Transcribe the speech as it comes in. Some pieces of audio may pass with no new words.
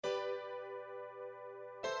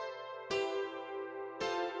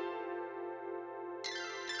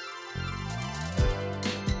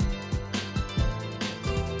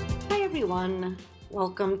everyone.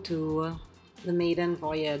 Welcome to the maiden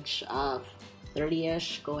voyage of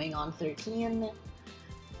 30-ish going on 13.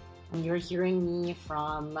 And you're hearing me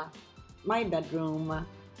from my bedroom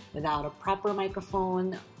without a proper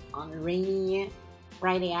microphone on a rainy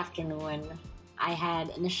Friday afternoon. I had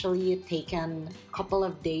initially taken a couple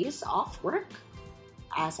of days off work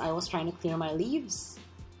as I was trying to clear my leaves.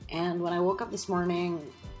 And when I woke up this morning,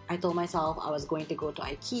 I told myself I was going to go to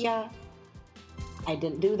IKEA. I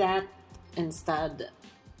didn't do that. Instead,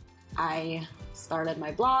 I started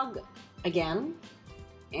my blog again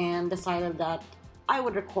and decided that I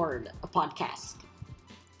would record a podcast.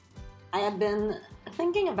 I had been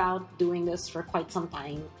thinking about doing this for quite some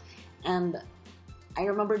time, and I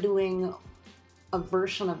remember doing a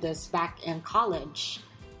version of this back in college.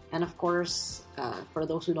 And of course, for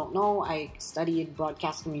those who don't know, I studied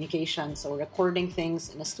broadcast communication, so recording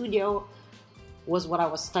things in a studio was what I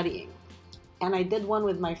was studying. And I did one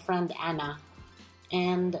with my friend Anna,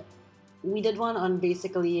 and we did one on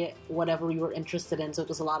basically whatever we were interested in, so it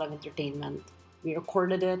was a lot of entertainment. We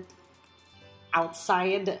recorded it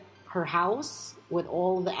outside her house with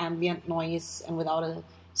all the ambient noise and without a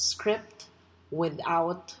script,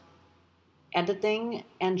 without editing,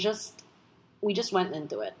 and we just went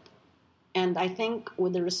into it. And I think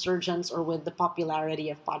with the resurgence or with the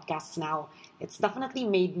popularity of podcasts now, it's definitely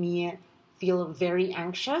made me feel very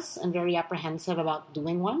anxious and very apprehensive about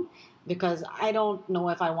doing one, because I don't know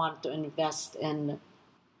if I want to invest in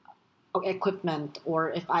equipment or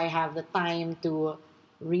if I have the time to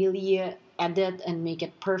really edit and make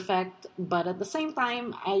it perfect. But at the same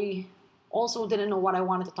time, I also didn't know what I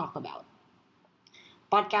wanted to talk about.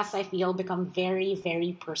 Podcasts, I feel, become very,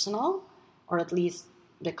 very personal, or at least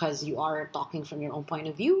because you are talking from your own point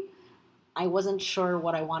of view. I wasn't sure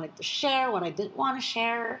what I wanted to share, what I didn't want to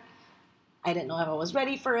share. I didn't know if I was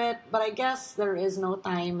ready for it, but I guess there is no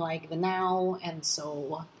time like the now, and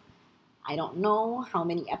so I don't know how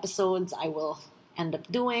many episodes I will end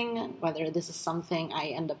up doing, whether this is something I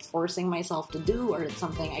end up forcing myself to do or it's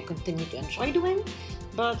something I continue to enjoy doing,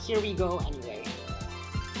 but here we go anyway.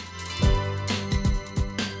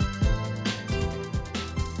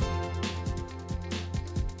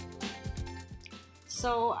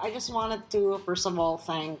 So I just wanted to, first of all,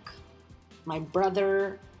 thank my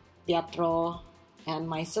brother, Pietro, and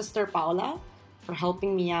my sister, Paula, for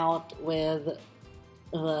helping me out with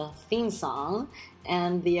the theme song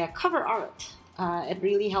and the cover art. It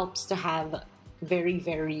really helps to have very,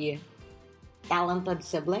 very talented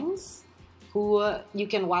siblings who you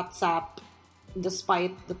can WhatsApp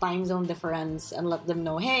despite the time zone difference and let them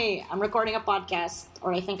know, hey, I'm recording a podcast,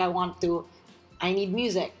 or I think I need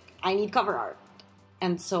music, I need cover art.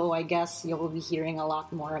 And so I guess you'll be hearing a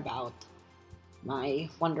lot more about my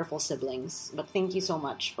wonderful siblings. But thank you so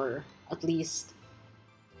much for at least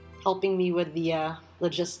helping me with the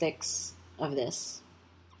logistics of this.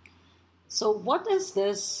 So what is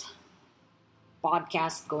this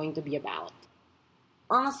podcast going to be about?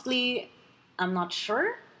 Honestly, I'm not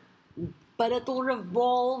sure, but it will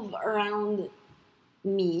revolve around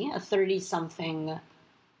me, a 30-something,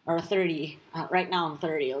 or 30. Right now I'm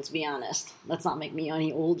 30, let's be honest. Let's not make me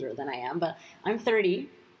any older than I am, but I'm 30.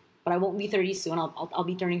 But I won't be 30 soon. I'll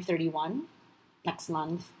be turning 31 next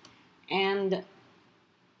month. And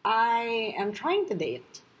I am trying to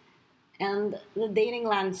date. And the dating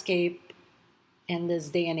landscape in this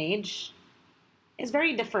day and age is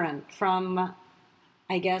very different from,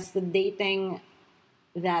 I guess, the dating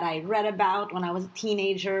that I read about when I was a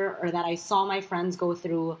teenager, or that I saw my friends go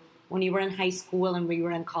through when you were in high school and we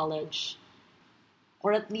were in college.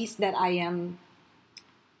 Or at least that I am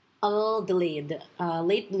a little delayed,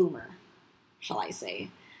 late bloomer, shall I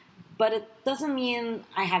say. But it doesn't mean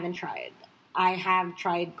I haven't tried. I have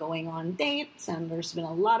tried going on dates, and there's been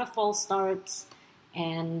a lot of false starts,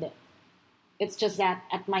 and it's just that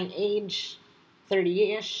at my age,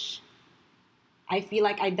 30-ish, I feel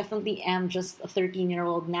like I definitely am just a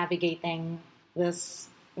 13-year-old navigating this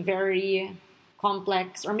very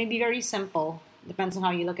complex, or maybe very simple, depends on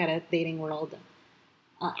how you look at it, dating world.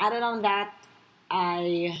 Added on that,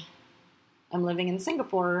 I am living in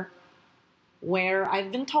Singapore, where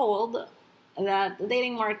I've been told that the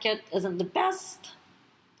dating market isn't the best.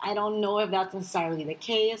 I don't know if that's necessarily the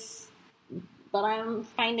case, but I'm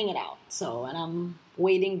finding it out. And I'm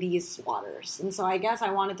wading these waters. And so I guess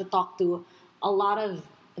I wanted to talk to a lot of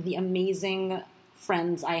the amazing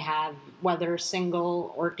friends I have, whether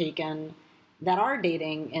single or taken, that are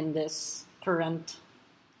dating in this current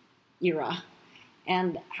era,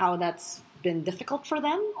 and how that's been difficult for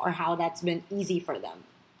them or how that's been easy for them.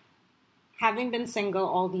 Having been single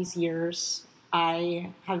all these years, I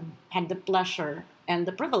have had the pleasure and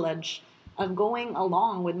the privilege of going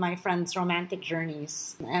along with my friends' romantic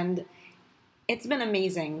journeys. And it's been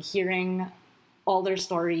amazing hearing all their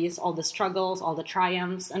stories, all the struggles, all the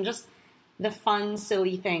triumphs, and just the fun,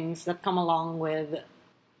 silly things that come along with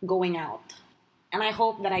going out. And I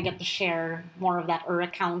hope that I get to share more of that or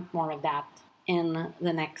recount more of that in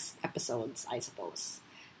the next episodes, I suppose.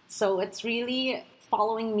 So it's really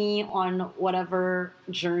following me on whatever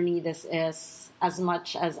journey this is as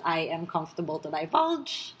much as I am comfortable to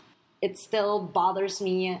divulge. It still bothers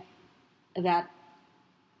me that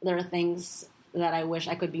there are things that I wish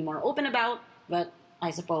I could be more open about, but I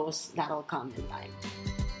suppose that'll come in time.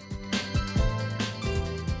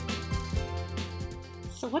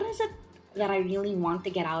 So what is it that I really want to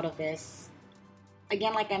get out of this?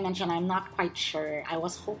 Again, like I mentioned, I'm not quite sure. I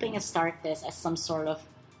was hoping to start this as some sort of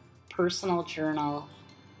personal journal.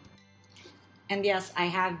 And yes, I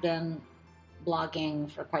have been blogging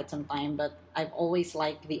for quite some time, but I've always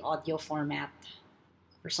liked the audio format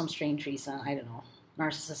for some strange reason. I don't know,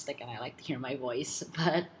 narcissistic, and I like to hear my voice.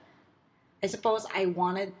 But I suppose I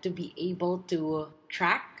wanted to be able to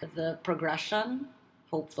track the progression,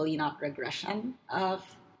 hopefully not regression, of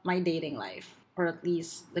my dating life, or at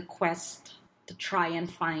least the quest to try and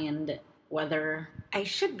find whether I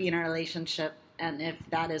should be in a relationship and if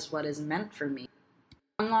that is what is meant for me.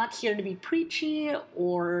 I'm not here to be preachy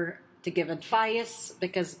or to give advice,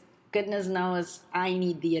 because goodness knows I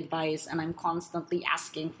need the advice, and I'm constantly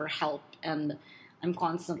asking for help, and I'm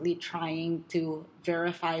constantly trying to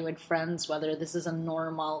verify with friends whether this is a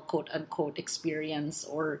normal quote-unquote experience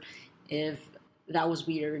or if that was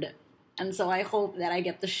weird. And so I hope that I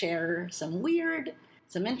get to share some weird,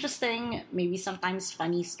 some interesting, maybe sometimes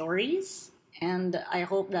funny stories. And I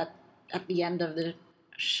hope that at the end of the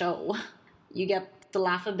show, you get to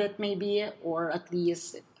laugh a bit maybe, or at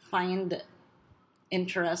least find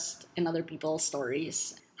interest in other people's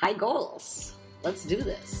stories. High goals. Let's do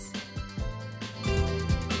this.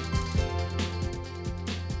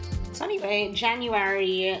 So anyway,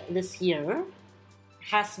 January this year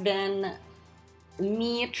has been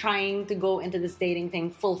me trying to go into this dating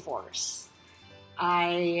thing full force.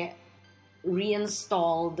 I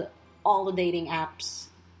reinstalled all the dating apps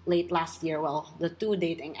late last year. Well, the 2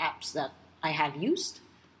 dating apps that I have used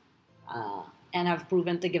and have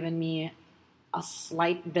proven to give me a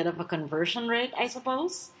slight bit of a conversion rate, I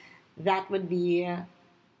suppose. That would be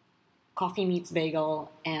Coffee Meets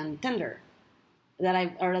Bagel and Tinder.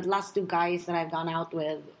 The last 2 guys that I've gone out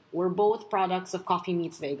with were both products of Coffee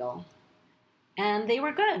Meets Bagel. And they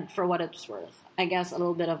were good for what it's worth. I guess a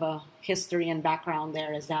little bit of a history and background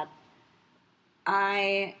there is that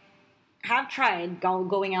I have tried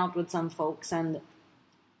going out with some folks, and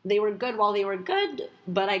they were good while they were good,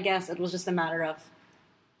 but I guess it was just a matter of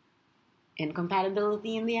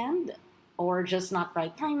incompatibility in the end, or just not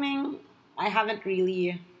right timing. I haven't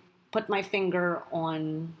really put my finger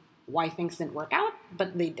on why things didn't work out,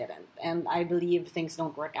 but they didn't. And I believe things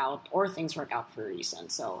don't work out, or things work out for a reason.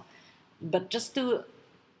 But just to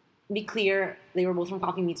be clear, they were both from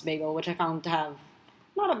Coffee Meets Bagel, which I found to have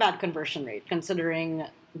not a bad conversion rate, considering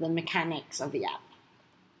the mechanics of the app.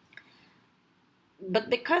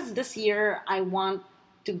 But because this year I want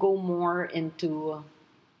to go more into,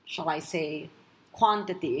 shall I say,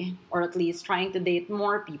 quantity, or at least trying to date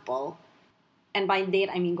more people. And by date,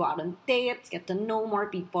 I mean go out on dates, get to know more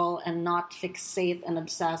people, and not fixate and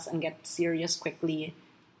obsess and get serious quickly.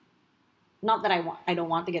 Not that I don't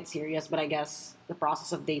want to get serious, but I guess the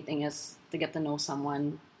process of dating is to get to know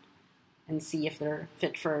someone and see if they're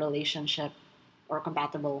fit for a relationship or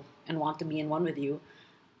compatible and want to be in one with you.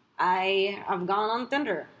 I have gone on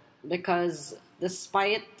Tinder because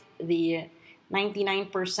despite the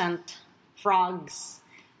 99% frogs,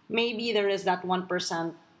 maybe there is that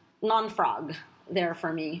 1% non-frog there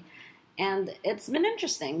for me. And it's been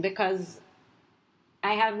interesting because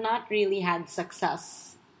I have not really had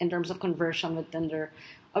success in terms of conversion with Tinder.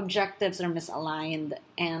 Objectives are misaligned,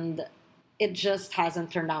 and it just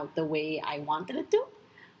hasn't turned out the way I wanted it to.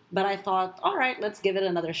 But I thought, all right, let's give it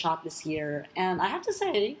another shot this year. And I have to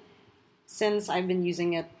say, since I've been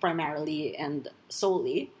using it primarily and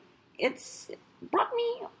solely, it's brought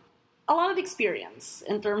me a lot of experience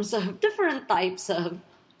in terms of different types of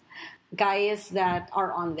guys that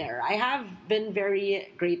are on there. I have been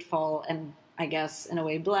very grateful and I guess in a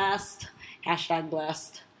way blessed,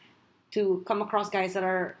 #blessed, to come across guys that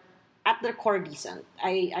are at their core decent.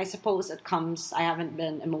 I suppose it comes, I haven't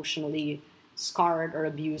been emotionally scarred or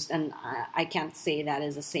abused, and I can't say that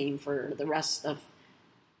is the same for the rest of,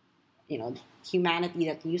 humanity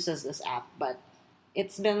that uses this app, but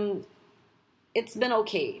it's been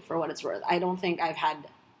okay for what it's worth. I don't think I've had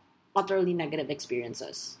utterly negative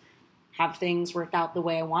experiences. Have things worked out the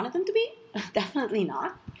way I wanted them to be? Definitely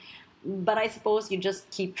not. But I suppose you just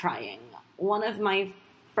keep trying. One of my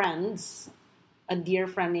friends, a dear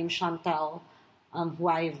friend named Chantel, who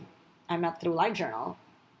I met through LiveJournal,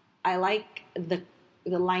 I like the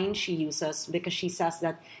line she uses because she says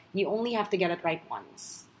that you only have to get it right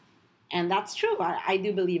once. And that's true. I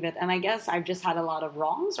do believe it. And I guess I've just had a lot of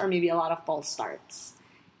wrongs or maybe a lot of false starts.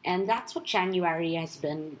 And that's what January has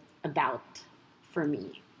been about for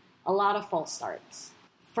me. A lot of false starts.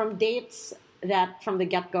 From dates that from the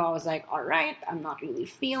get-go I was like, all right, I'm not really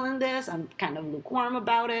feeling this. I'm kind of lukewarm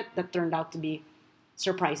about it. That turned out to be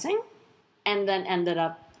surprising. And then ended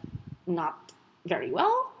up not very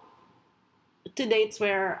well. To dates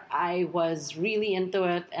where I was really into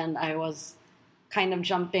it and I was kind of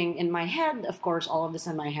jumping in my head, of course, all of this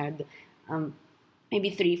in my head,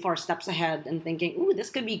 maybe 3-4 steps ahead and thinking, ooh, this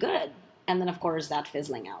could be good. And then, of course, that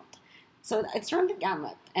fizzling out. So it's run the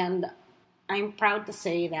gamut. And I'm proud to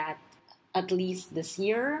say that at least this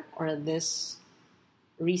year or this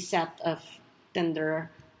reset of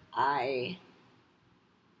Tinder, I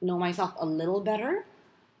know myself a little better.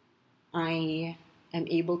 I am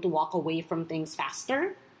able to walk away from things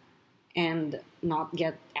faster and not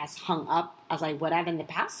get as hung up as I would have in the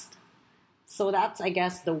past. So that's, I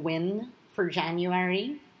guess, the win for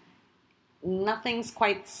January. Nothing's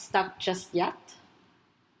quite stuck just yet,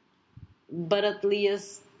 but at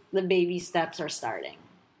least the baby steps are starting.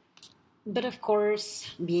 But of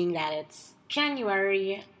course, being that it's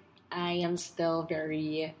January, I am still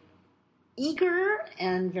very eager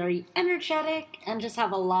and very energetic and just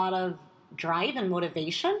have a lot of drive and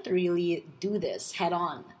motivation to really do this head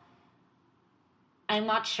on. I'm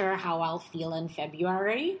not sure how I'll feel in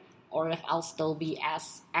February or if I'll still be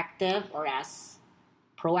as active or as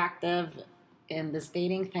proactive in this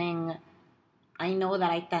dating thing. I know that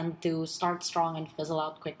I tend to start strong and fizzle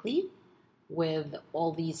out quickly with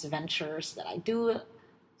all these ventures that I do.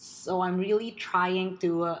 So I'm really trying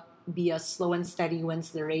to be a slow and steady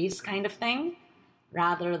wins the race kind of thing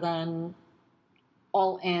rather than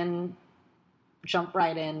all in, jump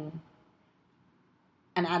right in,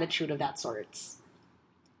 an attitude of that sort.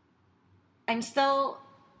 I'm still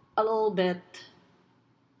a little bit,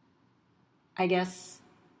 I guess,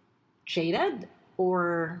 jaded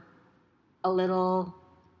or a little...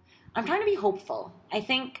 I'm trying to be hopeful. I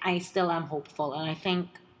think I still am hopeful, and I think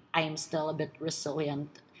I am still a bit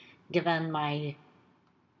resilient given my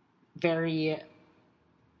very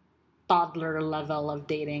toddler level of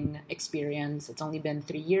dating experience. It's only been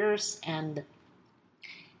 3 years, and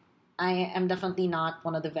I am definitely not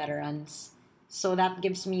one of the veterans. So that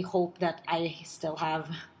gives me hope that I still have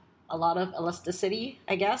a lot of elasticity,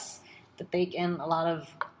 I guess, to take in a lot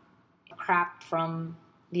of crap from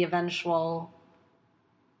the eventual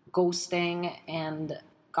ghosting and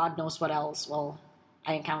God knows what else will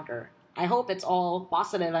I encounter. I hope it's all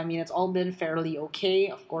positive. I mean, it's all been fairly okay.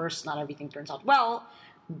 Of course, not everything turns out well,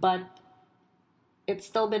 but it's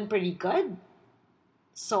still been pretty good.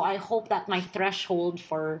 So I hope that my threshold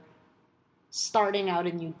for starting out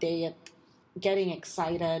a new date, getting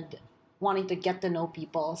excited, wanting to get to know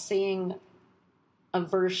people, seeing a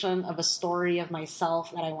version of a story of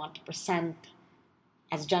myself that I want to present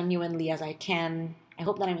as genuinely as I can. I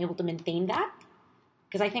hope that I'm able to maintain that.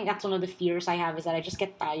 Because I think that's one of the fears I have is that I just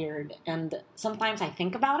get tired. And sometimes I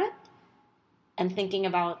think about it. And thinking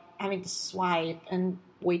about having to swipe and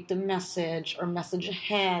wait to message or message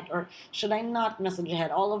ahead. Or should I not message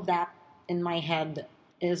ahead? All of that in my head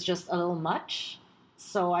is just a little much.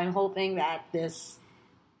 So I'm hoping that this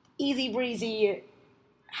easy breezy,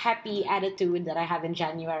 happy attitude that I have in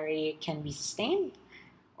January can be sustained.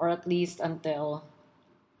 Or at least until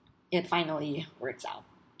it finally works out.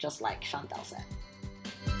 Just like Chantel said.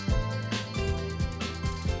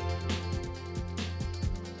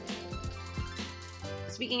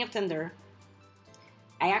 Speaking of Tinder,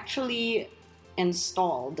 I actually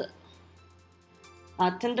installed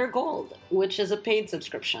Tinder Gold, which is a paid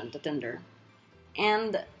subscription to Tinder.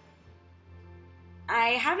 And I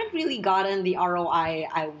haven't really gotten the ROI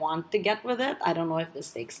I want to get with it. I don't know if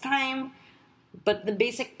this takes time. But the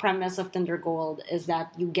basic premise of Tinder Gold is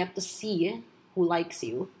that you get to see who likes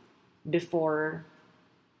you before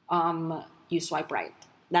you swipe right.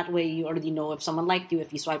 That way you already know if someone liked you.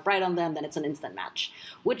 If you swipe right on them, then it's an instant match.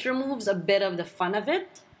 Which removes a bit of the fun of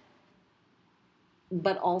it,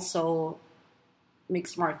 but also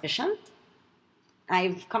makes it more efficient.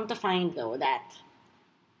 I've come to find, though, that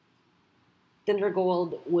Tinder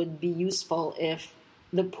Gold would be useful if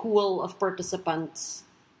the pool of participants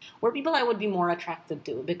were people I would be more attracted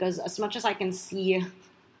to. Because as much as I can see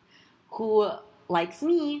who likes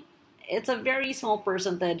me, it's a very small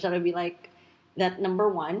percentage that would be like that number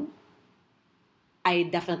one, I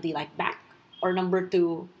definitely like back, or number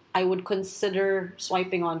two, I would consider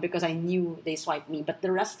swiping on because I knew they swiped me. But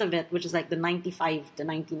the rest of it, which is like the 95 to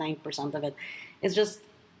 99% of it, is just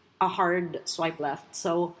a hard swipe left.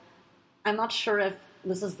 So I'm not sure if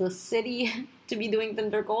this is the city to be doing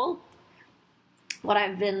Tinder Gold. What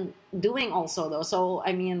I've been doing also though, so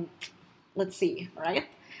I mean, let's see, right?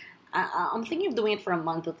 I'm thinking of doing it for a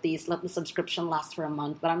month at least, let the subscription last for a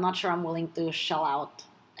month, but I'm not sure I'm willing to shell out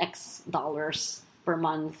X dollars per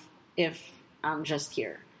month if I'm just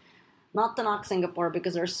here. Not to knock Singapore,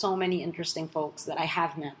 because there's so many interesting folks that I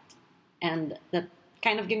have met and that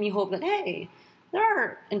kind of give me hope that, hey, there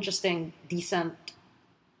are interesting, decent,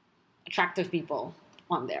 attractive people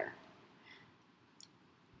on there.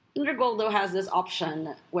 Tinder Gold, though, has this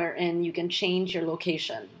option wherein you can change your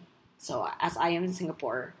location. So as I am in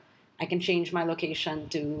Singapore, I can change my location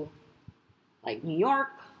to like New York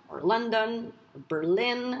or London or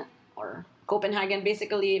Berlin or Copenhagen,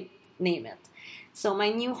 basically name it. So my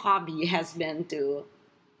new hobby has been to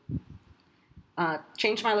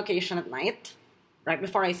change my location at night, right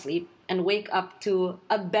before I sleep, and wake up to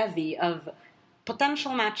a bevy of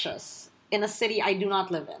potential matches in a city I do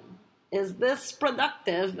not live in. Is this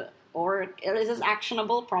productive or is this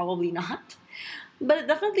actionable? Probably not. But it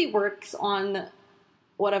definitely works on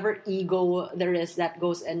whatever ego there is that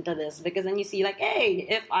goes into this. Because then you see like, hey,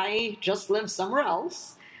 if I just live somewhere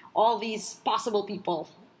else, all these possible people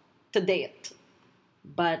to date.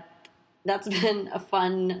 But that's been a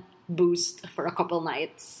fun boost for a couple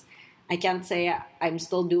nights. I can't say I'm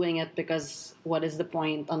still doing it because what is the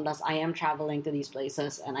point unless I am traveling to these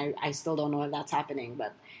places, and I still don't know if that's happening,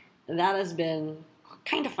 but that has been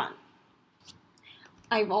kind of fun.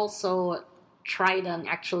 I've also tried and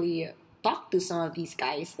actually talked to some of these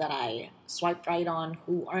guys that I swiped right on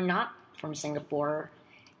who are not from Singapore,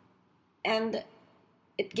 and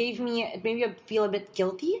it made me feel a bit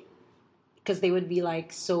guilty because they would be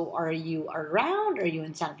like, so are you around? Are you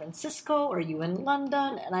in San Francisco? Are you in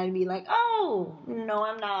London? And I'd be like, oh, no,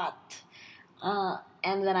 I'm not.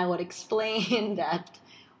 And then I would explain that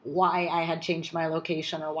why I had changed my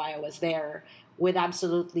location or why I was there with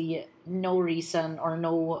absolutely no reason or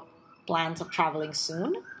no plans of traveling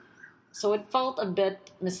soon. So it felt a bit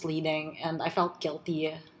misleading and I felt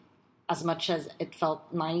guilty as much as it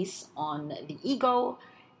felt nice on the ego.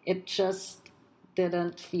 It just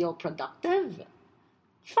didn't feel productive.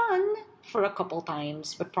 Fun for a couple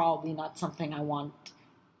times, but probably not something I want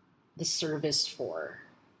the service for.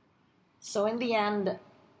 So in the end,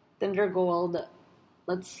 Tinder Gold,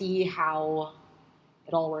 let's see how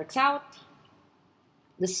it all works out.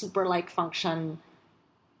 The super like function,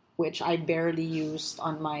 which I barely used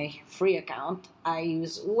on my free account, I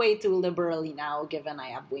use way too liberally now given I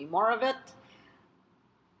have way more of it.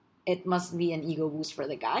 It must be an ego boost for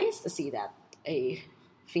the guys to see that a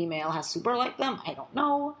female has super like them. I don't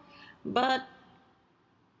know, but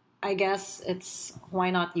I guess it's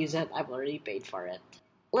why not use it? I've already paid for it.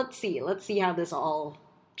 Let's see how this all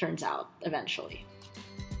turns out eventually.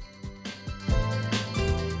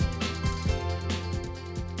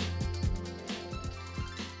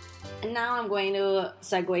 And now I'm going to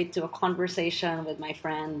segue to a conversation with my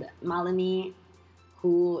friend Malini,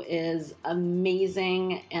 who is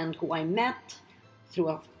amazing and who I met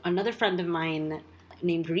through another friend of mine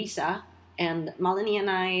named Risa. And Malini and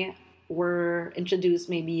I were introduced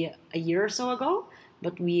maybe a year or so ago,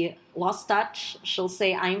 but we lost touch. She'll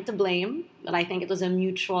say I'm to blame, but I think it was a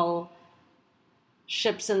mutual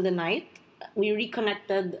ships in the night. We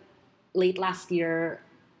reconnected late last year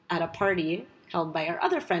at a party held by our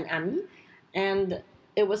other friend Ami, and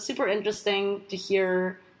it was super interesting to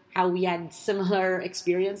hear how we had similar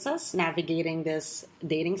experiences navigating this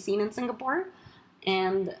dating scene in Singapore.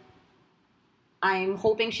 And I'm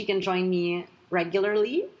hoping she can join me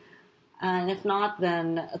regularly. And if not,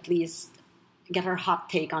 then at least get her hot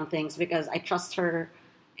take on things because I trust her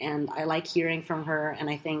and I like hearing from her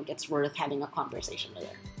and I think it's worth having a conversation with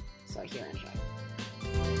her. So here, enjoy.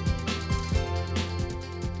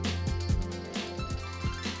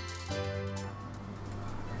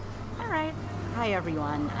 All right. Hi,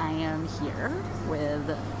 everyone. I am here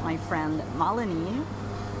with my friend Malini.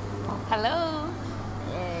 Hello.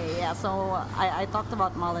 Yeah, so I talked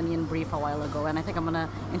about Malini in brief a while ago, and I think I'm going to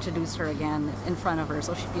introduce her again in front of her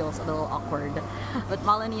so she feels a little awkward. But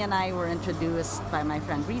Malini and I were introduced by my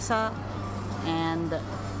friend Risa, and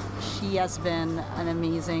she has been an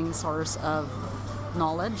amazing source of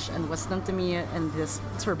knowledge and wisdom to me in this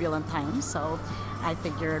turbulent time. So I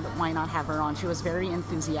figured, why not have her on? She was very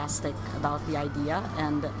enthusiastic about the idea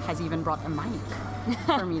and has even brought a mic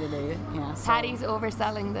for me today. Yeah, so. Patty's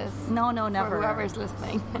overselling this. No, never. For whoever's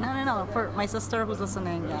listening. No. For my sister who's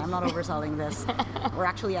listening, yeah, I'm not overselling this. We're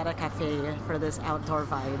actually at a cafe for this outdoor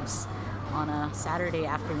vibes on a Saturday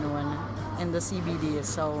afternoon in the CBD.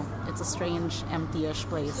 So it's a strange, empty-ish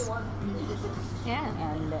place.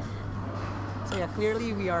 Yeah. And so yeah,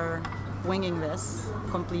 clearly we are winging this,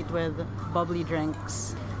 complete with bubbly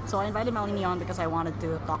drinks. So I invited Melanie on because I wanted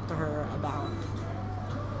to talk to her about,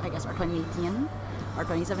 I guess, our 2018, our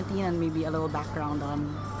 2017, and maybe a little background on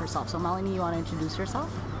herself. So Melanie, you want to introduce yourself?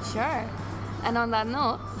 Sure. And on that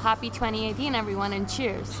note, happy 2018, everyone, and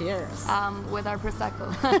cheers. Cheers. With our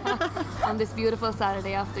Prosecco on this beautiful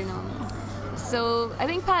Saturday afternoon. So I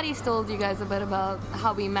think Patty's told you guys a bit about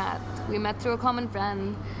how we met. We met through a common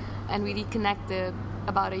friend, and we reconnected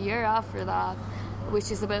about a year after that,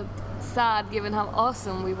 which is a bit sad given how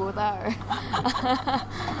awesome we both are.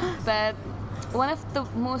 But one of the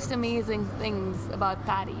most amazing things about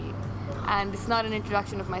Patty, and it's not an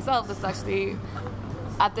introduction of myself, it's actually,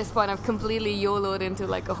 at this point, I've completely YOLO'd into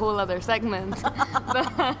like a whole other segment.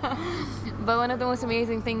 But one of the most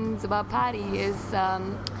amazing things about Patty is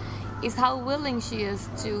how willing she is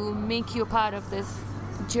to make you a part of this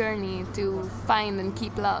journey to find and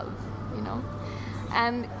keep love, you know?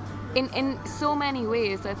 And in so many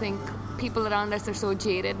ways, I think people around us are so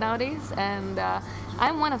jaded nowadays, and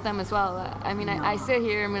I'm one of them as well. I mean, I sit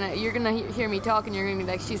here, I mean, you're going to hear me talk and you're going to be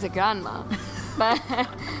like, she's a grandma.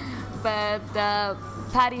 but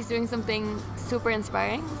Patty's doing something super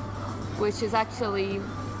inspiring, which is actually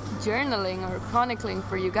journaling or chronicling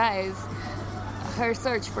for you guys her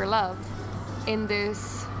search for love in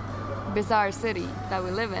this bizarre city that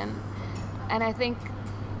we live in. And I think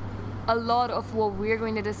a lot of what we're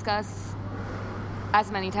going to discuss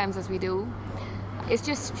as many times as we do is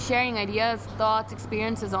just sharing ideas, thoughts,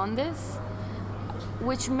 experiences on this,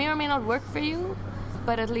 which may or may not work for you,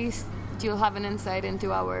 but at least you'll have an insight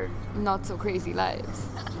into our not so crazy lives.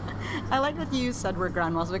 I like that you said we're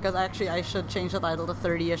grandmas, because actually I should change the title to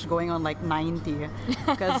 30-ish, going on like 90,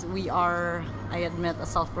 because we are, I admit, a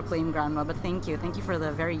self-proclaimed grandma. But thank you for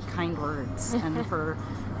the very kind words and for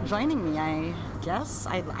joining me. I guess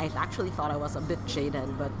I actually thought I was a bit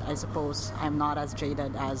jaded, but I suppose I'm not as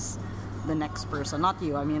jaded as the next person. Not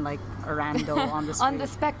you, I mean like a rando on the street. On the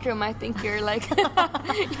spectrum, I think you're like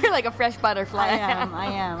you're like a fresh butterfly.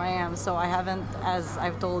 I am. So I haven't, as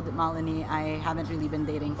I've told Melanie, I haven't really been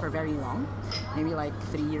dating for very long. Maybe like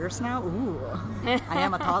 3 years now. Ooh, I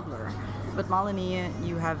am a toddler. But Melanie,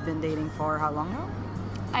 you have been dating for how long now?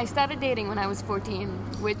 I started dating when I was 14,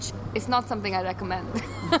 which is not something I recommend.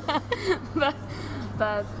 but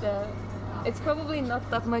it's probably not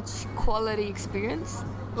that much quality experience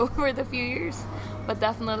over the few years, but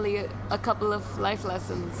definitely a couple of life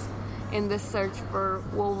lessons in this search for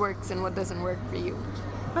what works and what doesn't work for you.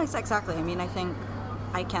 Yes, exactly. I mean, I think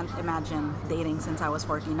I can't imagine dating since I was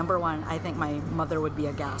 14. Number one, I think my mother would be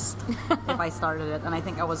aghast if I started it, and I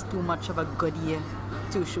think I was too much of a goody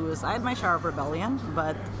two-shoes. I had my share of rebellion,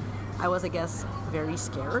 but I was, I guess, very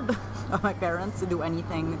scared of my parents to do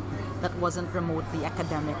anything that wasn't remotely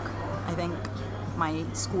academic. I think my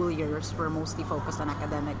school years were mostly focused on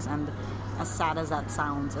academics, and as sad as that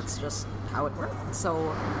sounds, it's just how it worked.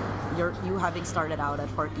 So you having started out at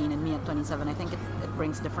 14 and me at 27, I think it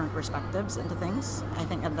brings different perspectives into things. I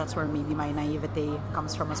think, and that's where maybe my naivete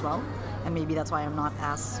comes from as well, and maybe that's why I'm not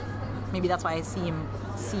as, maybe that's why I seem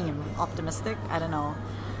optimistic. I don't know,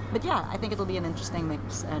 but yeah, I think it'll be an interesting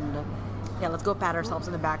mix, and yeah, let's go pat ourselves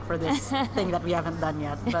in the back for this thing that we haven't done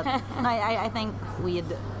yet. But I think we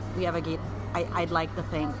have a gate. I'd like to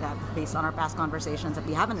think that based on our past conversations that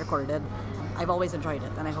we haven't recorded, I've always enjoyed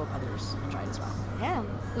it, and I hope others enjoy it as well. Yeah,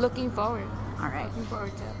 looking forward. All right. Looking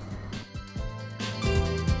forward to it.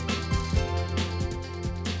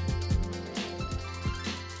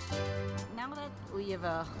 Now that we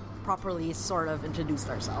have properly sort of introduced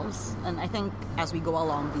ourselves, and I think as we go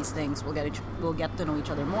along these things, we'll get to know each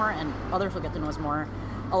other more, and others will get to know us more,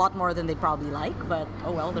 a lot more than they'd probably like, but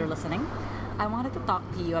oh well, they're listening. I wanted to talk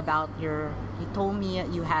to you about you told me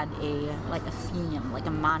you had a theme, like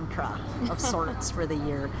a mantra of sorts for the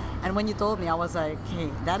year. And when you told me, I was like,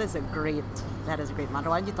 hey, that is a great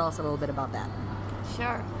mantra. Why don't you tell us a little bit about that?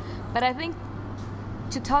 Sure. But I think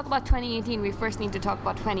to talk about 2018, we first need to talk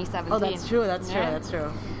about 2017. Oh, that's true. That's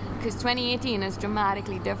true. Because 2018 is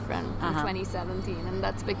dramatically different from 2017. And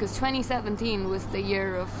that's because 2017 was the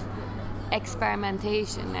year of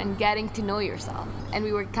experimentation and getting to know yourself. And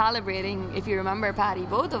we were calibrating, if you remember, Patty,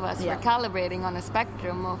 both of us Yeah. were calibrating on a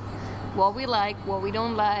spectrum of what we like, what we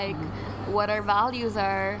don't like, what our values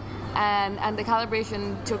are. And the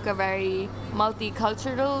calibration took a very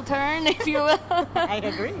multicultural turn, if you will. I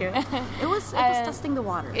agree. It was testing the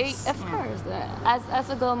waters. Of course, as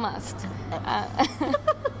a girl must.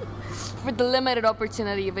 For the limited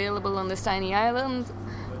opportunity available on this tiny island,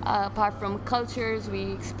 apart from cultures,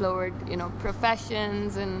 we explored,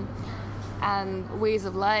 professions and ways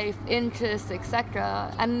of life, interests,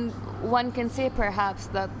 etc. And one can say perhaps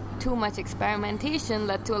that too much experimentation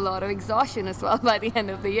led to a lot of exhaustion as well by the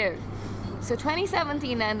end of the year. So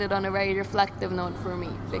 2017 ended on a very reflective note for me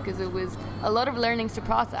because it was a lot of learnings to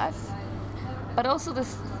process, but also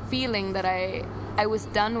this feeling that I was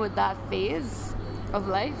done with that phase of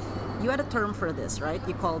life. You had a term for this, right?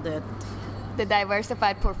 You called it... The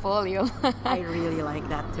diversified portfolio. I really like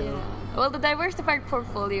that too. Yeah. Well, the diversified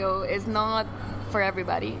portfolio is not for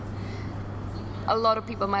everybody. A lot of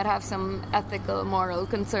people might have some ethical, moral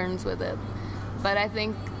concerns with it. But I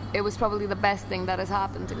think it was probably the best thing that has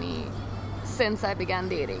happened to me since I began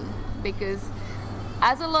dating. Because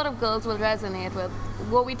as a lot of girls will resonate with,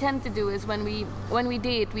 what we tend to do is when we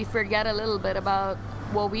date, we forget a little bit about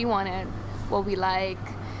what we wanted, what we like,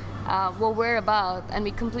 what we're about, and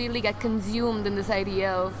we completely get consumed in this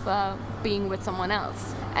idea of being with someone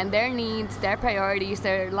else. And their needs, their priorities,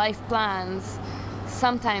 their life plans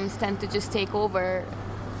sometimes tend to just take over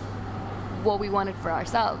what we wanted for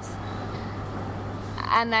ourselves.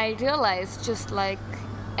 And I realized, just like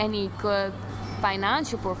any good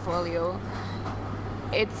financial portfolio,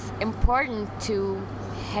 it's important to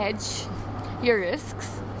hedge your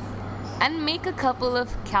risks and make a couple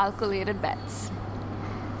of calculated bets.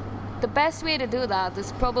 The best way to do that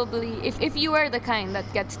is probably, if you are the kind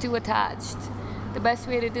that gets too attached, the best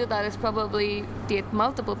way to do that is probably date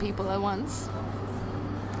multiple people at once,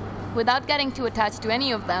 without getting too attached to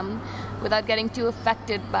any of them, without getting too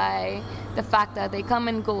affected by the fact that they come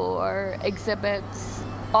and go or exhibit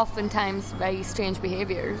oftentimes very strange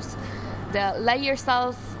behaviors. Let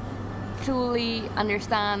yourself truly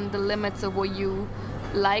understand the limits of what you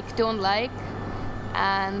like, don't like,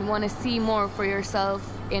 and want to see more for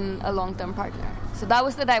yourself in a long-term partner. So that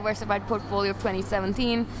was the diversified portfolio of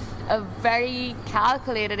 2017, a very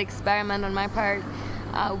calculated experiment on my part,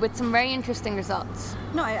 with some very interesting results.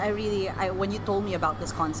 No, I when you told me about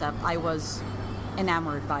this concept, I was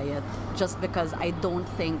enamored by it, just because I don't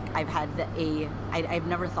think I've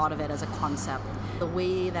never thought of it as a concept. The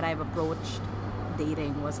way that I've approached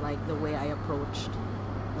dating was like the way I approached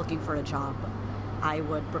looking for a job. I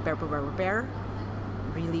would prepare,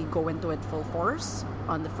 really go into it full force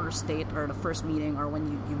on the first date or the first meeting or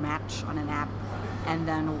when you match on an app, and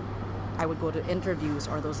then I would go to interviews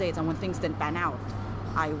or those dates, and when things didn't pan out,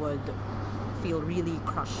 I would feel really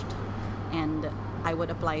crushed, and I would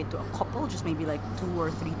apply to a couple, just maybe like 2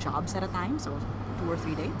 or 3 jobs at a time, so 2 or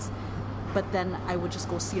 3 dates, but then I would just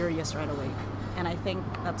go serious right away. And I think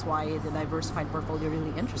that's why the diversified portfolio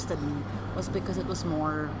really interested me, was because it was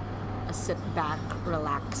more a sit back,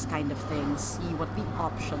 relax kind of thing, see what the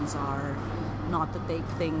options are, not to take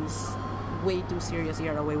things way too seriously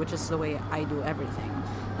right away, which is the way I do everything.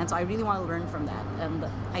 And so I really want to learn from that. And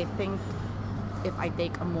I think if I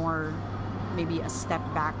take maybe a step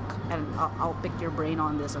back, and I'll pick your brain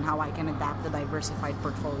on this, on how I can adapt the diversified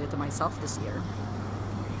portfolio to myself this year.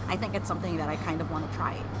 I think it's something that I kind of want to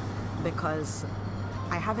try, because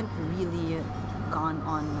I haven't really gone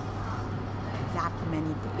on that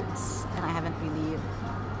many dates, and I have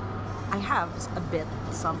a bit,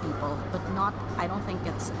 some people, but not, I don't think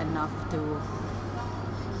it's enough to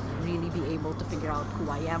really be able to figure out who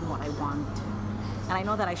I am, what I want. And I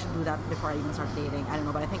know that I should do that before I even start dating. I don't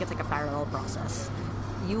know, but I think it's like a parallel process.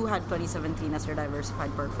 You had 2017 as your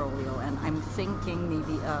diversified portfolio, and I'm thinking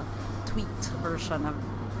maybe a tweaked version of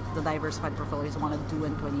the diversified portfolios I want to do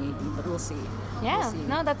in 2018, but we'll see. Yeah, we'll see.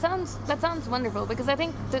 No, that sounds wonderful, because I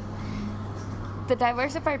think that the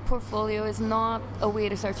diversified portfolio is not a way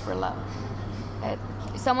to search for love.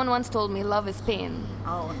 Someone once told me love is pain.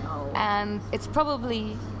 Oh no. And it's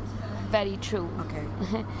probably very true.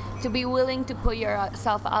 Okay. To be willing to put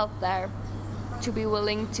yourself out there, to be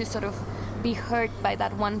willing to sort of be hurt by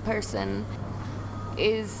that one person,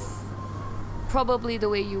 is probably the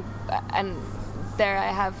way you, and there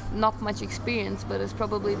I have not much experience, but it's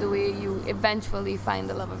probably the way you eventually find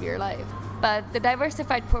the love of your life. But the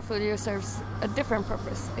diversified portfolio serves a different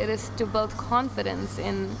purpose. It is to build confidence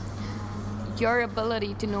in your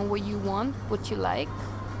ability to know what you want, what you like,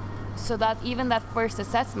 so that even that first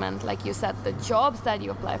assessment, like you said, the jobs that you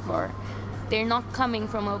apply for, they're not coming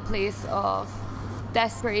from a place of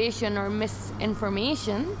desperation or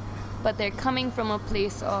misinformation, but they're coming from a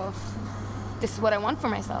place of, this is what I want for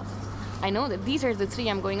myself. I know that these are the 3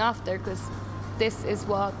 I'm going after because this is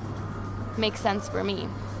what makes sense for me.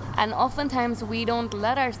 And oftentimes we don't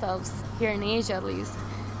let ourselves, here in Asia at least,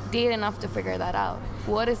 date enough to figure that out.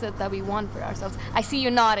 What is it that we want for ourselves? I see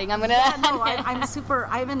you nodding. I'm in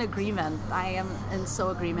agreement. I am in so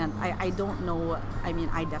agreement. I don't know. I mean,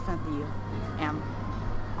 I definitely am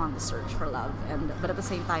on the search for love, but at the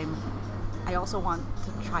same time, I also want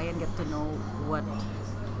to try and get to know what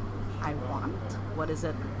I want. What is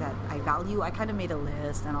it that I value? I kind of made a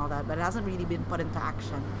list and all that, but it hasn't really been put into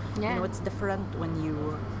action. Yeah. You know, it's different when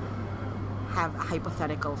you have a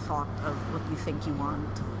hypothetical thought of what you think you want,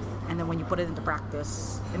 and then when you put it into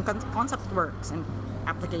practice, and concept works, and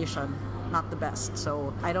application, not the best.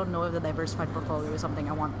 So I don't know if the diversified portfolio is something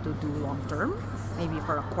I want to do long term. Maybe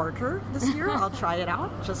for a quarter this year, I'll try it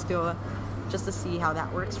out just to see how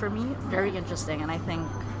that works for me. Very interesting, and I think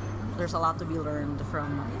there's a lot to be learned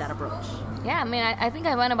from that approach. Yeah, I mean, I think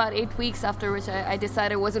I went about 8 weeks, after which I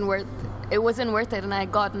decided it wasn't worth it, and I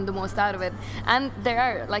gotten the most out of it. And there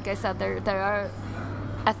are, like I said, there are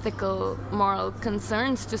ethical, moral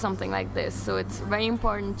concerns to something like this. So it's very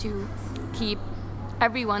important to keep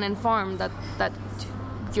everyone informed that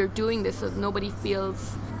you're doing this, so nobody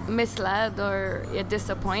feels misled or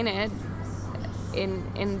disappointed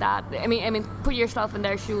in that. I mean, put yourself in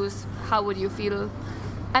their shoes. How would you feel?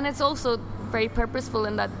 And it's also very purposeful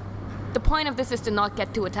in that the point of this is to not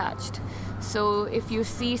get too attached. So if you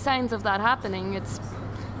see signs of that happening, it's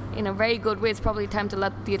in a very good way. It's probably time to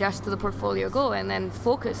let the rest of the portfolio go and then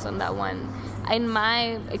focus on that one. In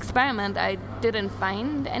my experiment, I didn't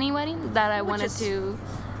find anybody that I wanted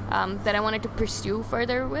to pursue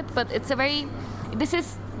further with. But it's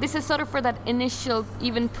this is sort of for that initial,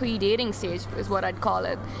 even pre-dating stage is what I'd call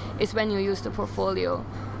it, is when you use the portfolio,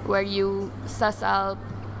 where you suss out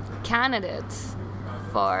candidates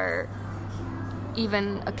for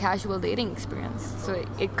even a casual dating experience. So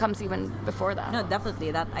it comes even before that. No,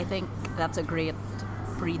 definitely. I think that's a great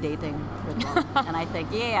pre-dating ritual. And I think,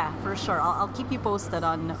 yeah, for sure. I'll keep you posted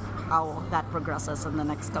on how that progresses in the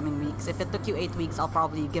next coming weeks. If it took you 8 weeks, I'll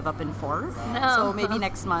probably give up in 4. No. So maybe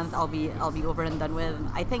next month I'll be over and done with.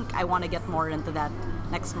 I think I want to get more into that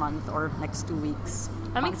next month or next 2 weeks.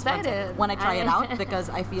 I'm excited when I try it out, because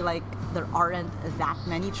I feel like there aren't that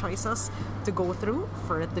many choices to go through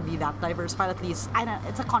for it to be that diversified. At least,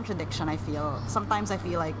 it's a contradiction, I feel. Sometimes I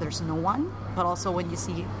feel like there's no one, but also when you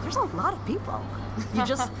see there's a lot of people,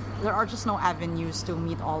 there are just no avenues to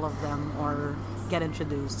meet all of them or get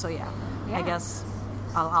introduced. So yeah. I guess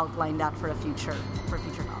I'll outline that for future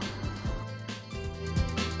talk.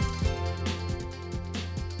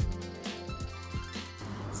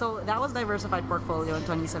 So that was Diversified Portfolio in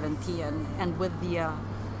 2017, and with the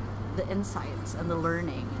insights and the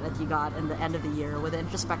learning that you got in the end of the year, with the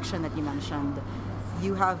introspection that you mentioned,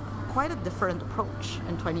 you have quite a different approach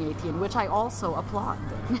in 2018, which I also applaud.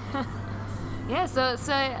 Yeah, so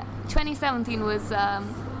 2017 was,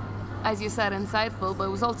 as you said, insightful, but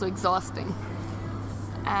it was also exhausting.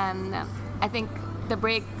 And I think the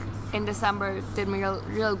break in December did me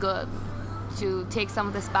real good to take some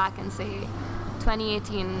of this back and say,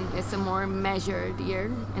 2018 is a more measured year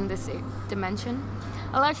in this dimension.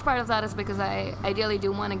 A large part of that is because I ideally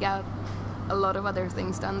do want to get a lot of other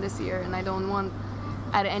things done this year, and I don't want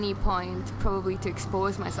at any point probably to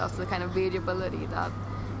expose myself to the kind of variability that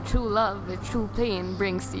true love with true pain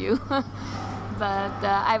brings to you. But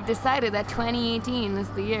I've decided that 2018 is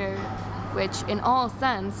the year which in all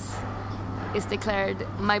sense is declared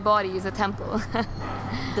my body is a temple.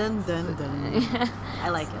 Dun dun dun. I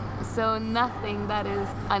like it. So nothing that is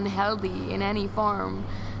unhealthy in any form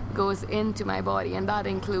goes into my body, and that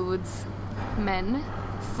includes men,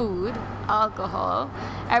 food, alcohol.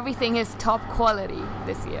 Everything is top quality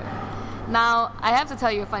this year. Now, I have to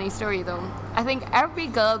tell you a funny story though. I think every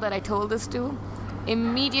girl that I told this to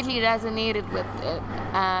immediately resonated with it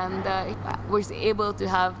and was able to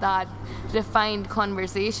have that refined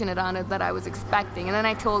conversation around it that I was expecting. And then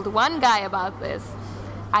I told one guy about this,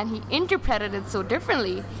 and he interpreted it so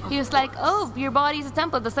differently. He was like, "Oh, your body's a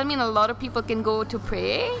temple. Does that mean a lot of people can go to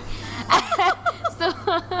pray?" so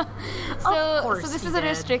this is a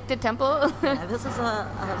restricted temple. Yeah, this is a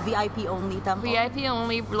VIP only temple. VIP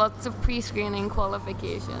only, lots of pre-screening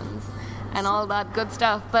qualifications and all that good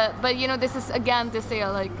stuff. But you know, this is again to say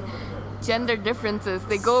like gender differences.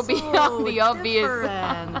 They go beyond the obvious.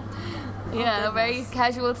 Yeah, a very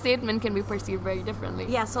casual statement can be perceived very differently.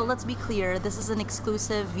 Yeah, so let's be clear. This is an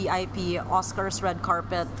exclusive VIP Oscars red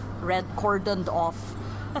carpet, red cordoned off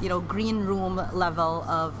green room level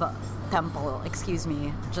of temple, excuse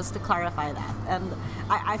me, just to clarify that. And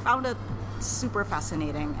I found it super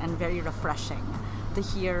fascinating and very refreshing to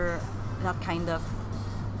hear that kind of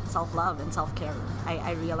self-love and self-care.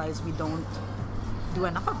 I realize we don't do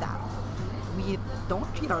enough of that. We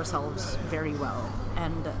don't treat ourselves very well.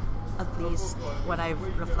 And at least when I've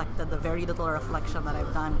reflected, the very little reflection that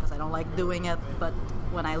I've done, because I don't like doing it, but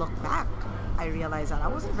when I look back, I realize that I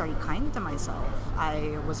wasn't very kind to myself.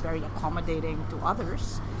 I was very accommodating to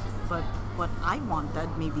others, but what I wanted,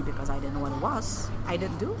 maybe because I didn't know what it was, I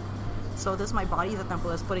didn't do. So this My Body is a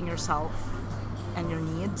Temple is putting yourself and your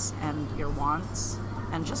needs and your wants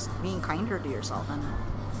and just being kinder to yourself, and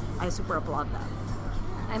I super applaud that.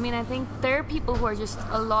 I mean, I think there are people who are just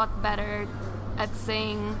a lot better at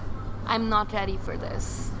saying, I'm not ready for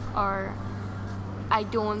this, or I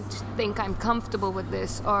don't think I'm comfortable with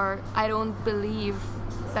this, or I don't believe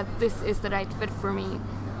that this is the right fit for me.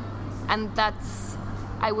 And that's,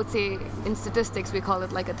 I would say, in statistics we call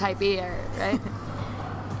it like a type A error, right?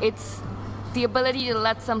 It's the ability to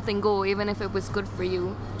let something go even if it was good for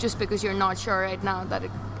you, just because you're not sure right now that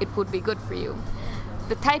it would be good for you.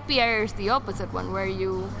 The type B error is the opposite one, where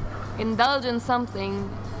you indulge in something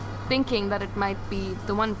thinking that it might be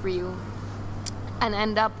the one for you and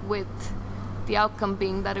end up with the outcome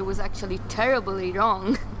being that it was actually terribly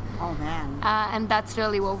wrong. Oh man. And that's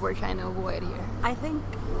really what we're trying to avoid here. I think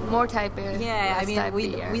more type A. Yeah, I mean, type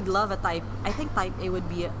B, we'd love a type. I think type A would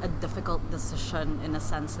be a difficult decision in a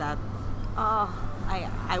sense that,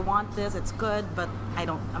 I want this, it's good, but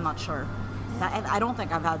I'm not sure. And I don't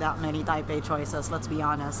think I've had that many type A choices, let's be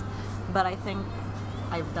honest. But I think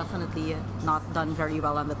I've definitely not done very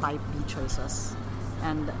well on the type B choices.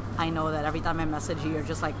 And I know that every time I message you, you're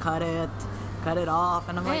just like, cut it off.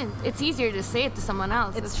 And I'm like, it's easier to say it to someone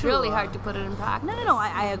else. It's true. Really hard to put it in practice. No,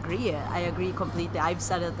 I agree. I agree completely. I've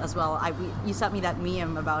said it as well. You sent me that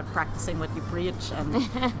meme about practicing what you preach, and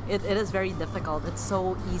it is very difficult. It's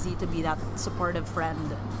so easy to be that supportive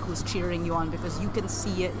friend who's cheering you on because you can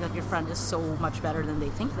see it, that your friend is so much better than they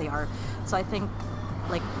think they are. So I think,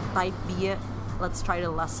 like, type B, let's try to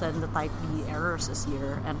lessen the type B errors this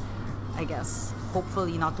year, and I guess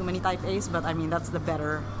hopefully not too many type A's, but I mean that's the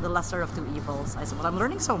lesser of two evils, I suppose. I'm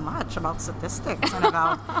learning so much about statistics and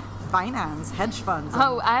about finance, hedge funds.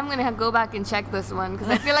 I'm gonna go back and check this one because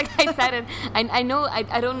I feel like I said it. I know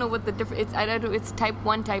I don't know what the difference. I don't know it's type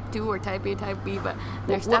 1, type 2, or type A, type B, but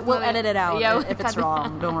there's definitely. We'll edit it out if it's it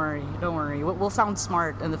wrong. Don't worry. We'll sound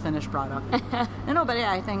smart in the finished product. No, but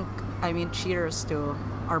yeah, I mean, cheers to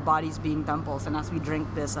our bodies being temples, and as we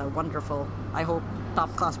drink this wonderful, I hope,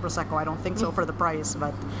 top-class Prosecco. I don't think so for the price,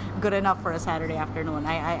 but good enough for a Saturday afternoon.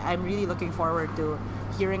 I'm really looking forward to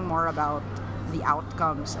hearing more about the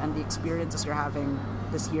outcomes and the experiences you're having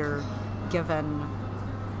this year, given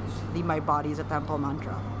the My Body is a Temple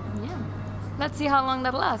mantra. Yeah. Let's see how long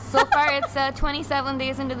that lasts. So far, it's 27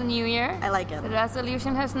 days into the new year. I like it. The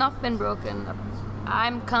resolution has not been broken.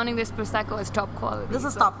 I'm counting this Prosecco as top quality. This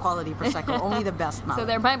is top quality Prosecco, only the best now. So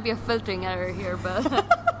there might be a filtering error here, but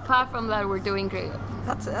apart from that, we're doing great.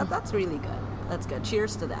 That's really good. That's good.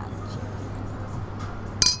 Cheers to that.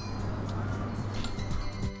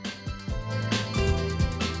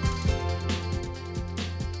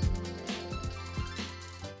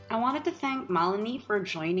 I wanted to thank Melanie for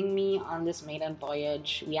joining me on this maiden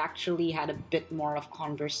voyage. We actually had a bit more of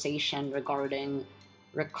conversation regarding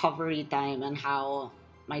recovery time and how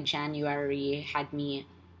my January had me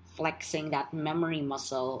flexing that memory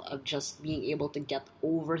muscle of just being able to get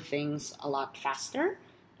over things a lot faster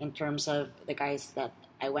in terms of the guys that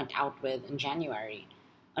I went out with in January.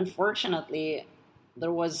 Unfortunately,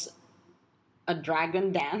 there was a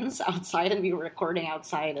dragon dance outside and we were recording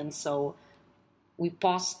outside, and so we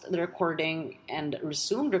paused the recording and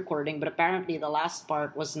resumed recording, but apparently the last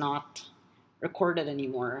part was not recorded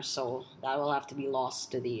anymore, so that will have to be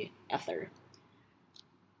lost to the ether.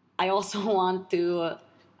 I also want to,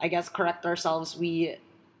 correct ourselves.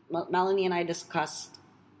 Melanie and I discussed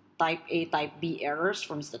type A, type B errors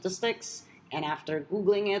from statistics, and after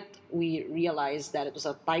Googling it, we realized that it was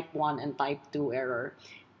a type 1 and type 2 error.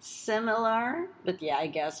 Similar, but yeah, I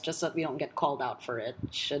guess just so that we don't get called out for it,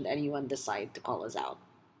 should anyone decide to call us out.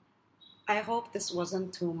 I hope this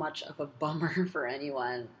wasn't too much of a bummer for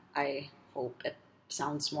anyone. I hope it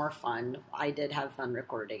sounds more fun. I did have fun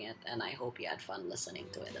recording it, and I hope you had fun listening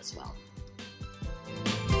to it as well.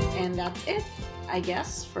 And that's it, I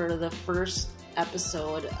guess, for the first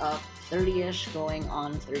episode of 30-ish going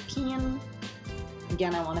on 13.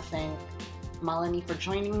 Again, I want to thank Melanie for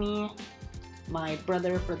joining me, my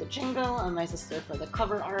brother for the jingle, and my sister for the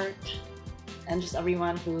cover art, and just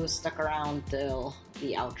everyone who stuck around till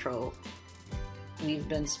the outro. We've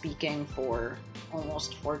been speaking for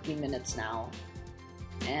almost 40 minutes now,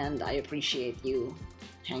 and I appreciate you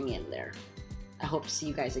hanging in there. I hope to see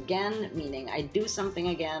you guys again, meaning I do something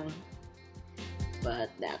again, but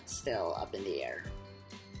that's still up in the air.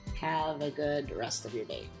 Have a good rest of your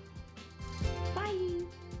day.